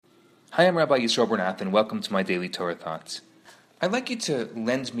Hi, I'm Rabbi Rebroadcast, and welcome to my Daily Torah Thoughts. I'd like you to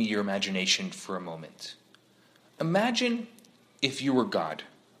lend me your imagination for a moment. Imagine if you were God.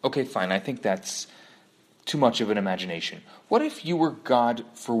 Okay, fine, I think that's too much of an imagination. What if you were God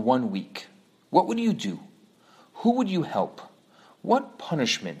for 1 week? What would you do? Who would you help? What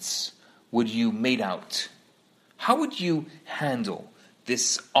punishments would you mete out? How would you handle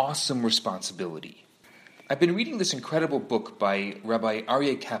this awesome responsibility? I've been reading this incredible book by Rabbi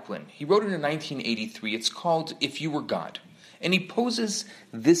Aryeh Kaplan. He wrote it in 1983. It's called If You Were God. And he poses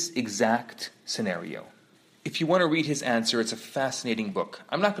this exact scenario. If you want to read his answer, it's a fascinating book.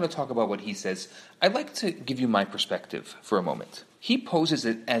 I'm not going to talk about what he says. I'd like to give you my perspective for a moment. He poses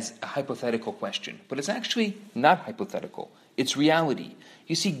it as a hypothetical question, but it's actually not hypothetical. It's reality.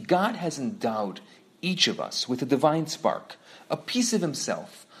 You see, God has endowed each of us with a divine spark, a piece of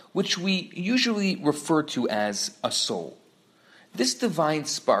himself, which we usually refer to as a soul. This divine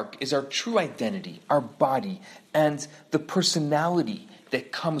spark is our true identity, our body, and the personality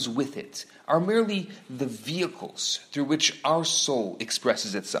that comes with it are merely the vehicles through which our soul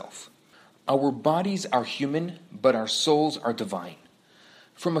expresses itself. Our bodies are human, but our souls are divine.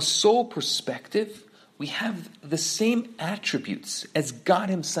 From a soul perspective, we have the same attributes as God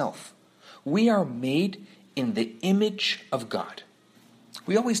himself. We are made in the image of God.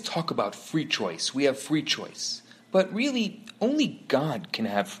 We always talk about free choice. We have free choice. But really, only God can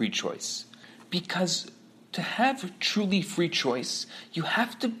have free choice. Because to have truly free choice, you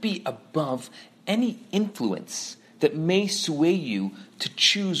have to be above any influence that may sway you to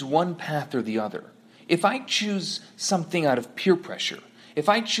choose one path or the other. If I choose something out of peer pressure, if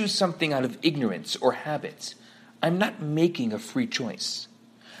I choose something out of ignorance or habit, I'm not making a free choice.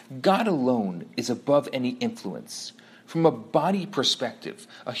 God alone is above any influence. From a body perspective,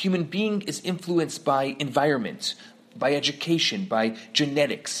 a human being is influenced by environment, by education, by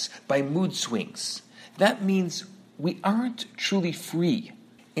genetics, by mood swings. That means we aren't truly free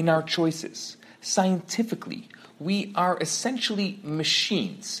in our choices. Scientifically, we are essentially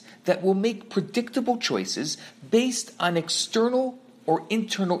machines that will make predictable choices based on external or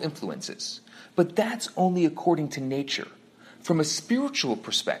internal influences. But that's only according to nature. From a spiritual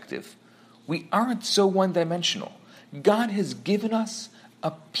perspective, we aren't so one-dimensional. God has given us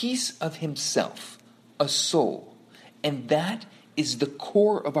a piece of himself, a soul, and that is the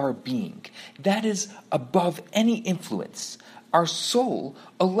core of our being. That is above any influence. Our soul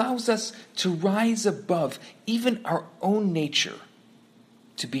allows us to rise above even our own nature,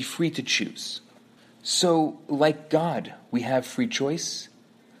 to be free to choose. So, like God, we have free choice,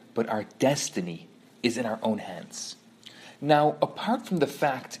 but our destiny is in our own hands. Now, apart from the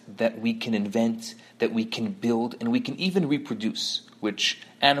fact that we can invent, that we can build, and we can even reproduce, which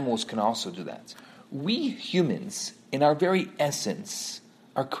animals can also do that, we humans, in our very essence,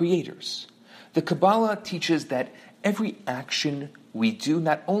 are creators. The Kabbalah teaches that every action we do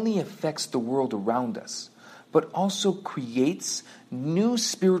not only affects the world around us, but also creates new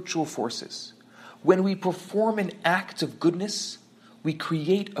spiritual forces. When we perform an act of goodness, we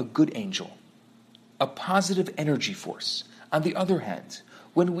create a good angel, a positive energy force. On the other hand,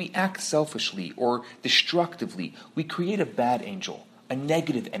 when we act selfishly or destructively, we create a bad angel, a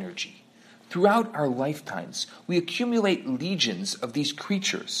negative energy. Throughout our lifetimes, we accumulate legions of these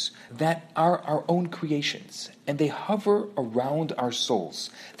creatures that are our own creations, and they hover around our souls.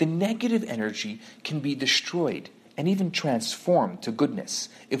 The negative energy can be destroyed and even transformed to goodness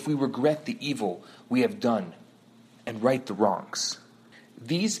if we regret the evil we have done and right the wrongs.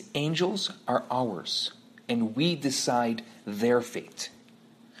 These angels are ours, and we decide their fate.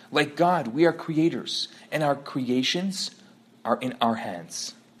 Like God, we are creators, and our creations are in our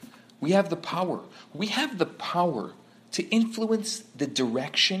hands. We have the power. We have the power to influence the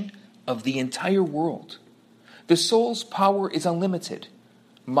direction of the entire world. The soul's power is unlimited.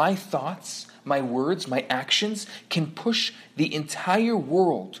 My thoughts, my words, my actions can push the entire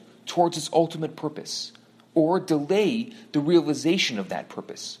world towards its ultimate purpose, or delay the realization of that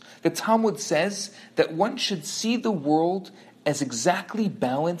purpose. The Talmud says that one should see the world as exactly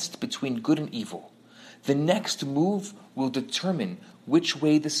balanced between good and evil. The next move will determine which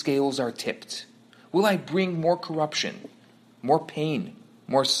way the scales are tipped. Will I bring more corruption, more pain,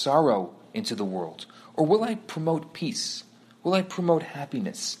 more sorrow into the world? Or will I promote peace? Will I promote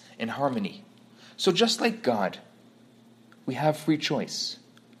happiness and harmony? So just like God, we have free choice.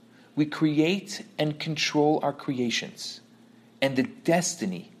 We create and control our creations, and the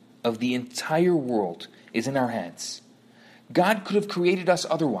destiny of the entire world is in our hands. God could have created us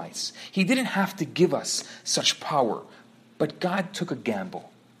otherwise. He didn't have to give us such power, but God took a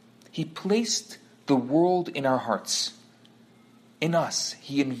gamble. He placed the world in our hearts. In us,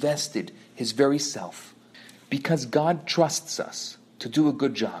 he invested his very self, because God trusts us to do a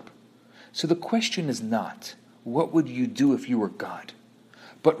good job. So the question is not, what would you do if you were God?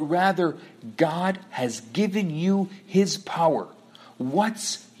 But rather, God has given you his power.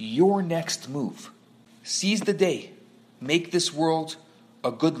 What's your next move? Seize the day. Make this world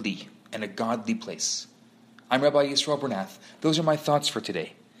a goodly and a godly place. I'm Rabbi Yisrael Bernath. Those are my thoughts for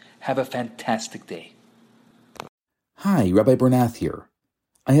today. Have a fantastic day. Hi, Rabbi Bernath here.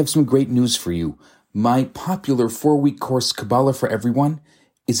 I have some great news for you. My popular 4-week course, Kabbalah for Everyone,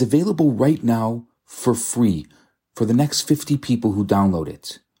 is available right now for free for the next 50 people who download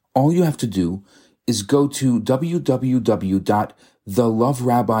it. All you have to do is go to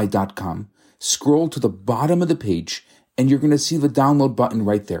www.theloverabbi.com, scroll to the bottom of the page, and you're going to see the download button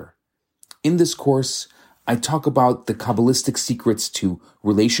right there. In this course, I talk about the Kabbalistic secrets to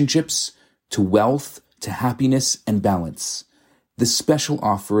relationships, to wealth, to happiness, and balance. This special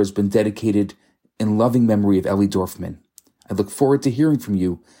offer has been dedicated in loving memory of Ellie Dorfman. I look forward to hearing from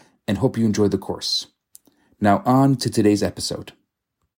you and hope you enjoy the course. Now on to today's episode.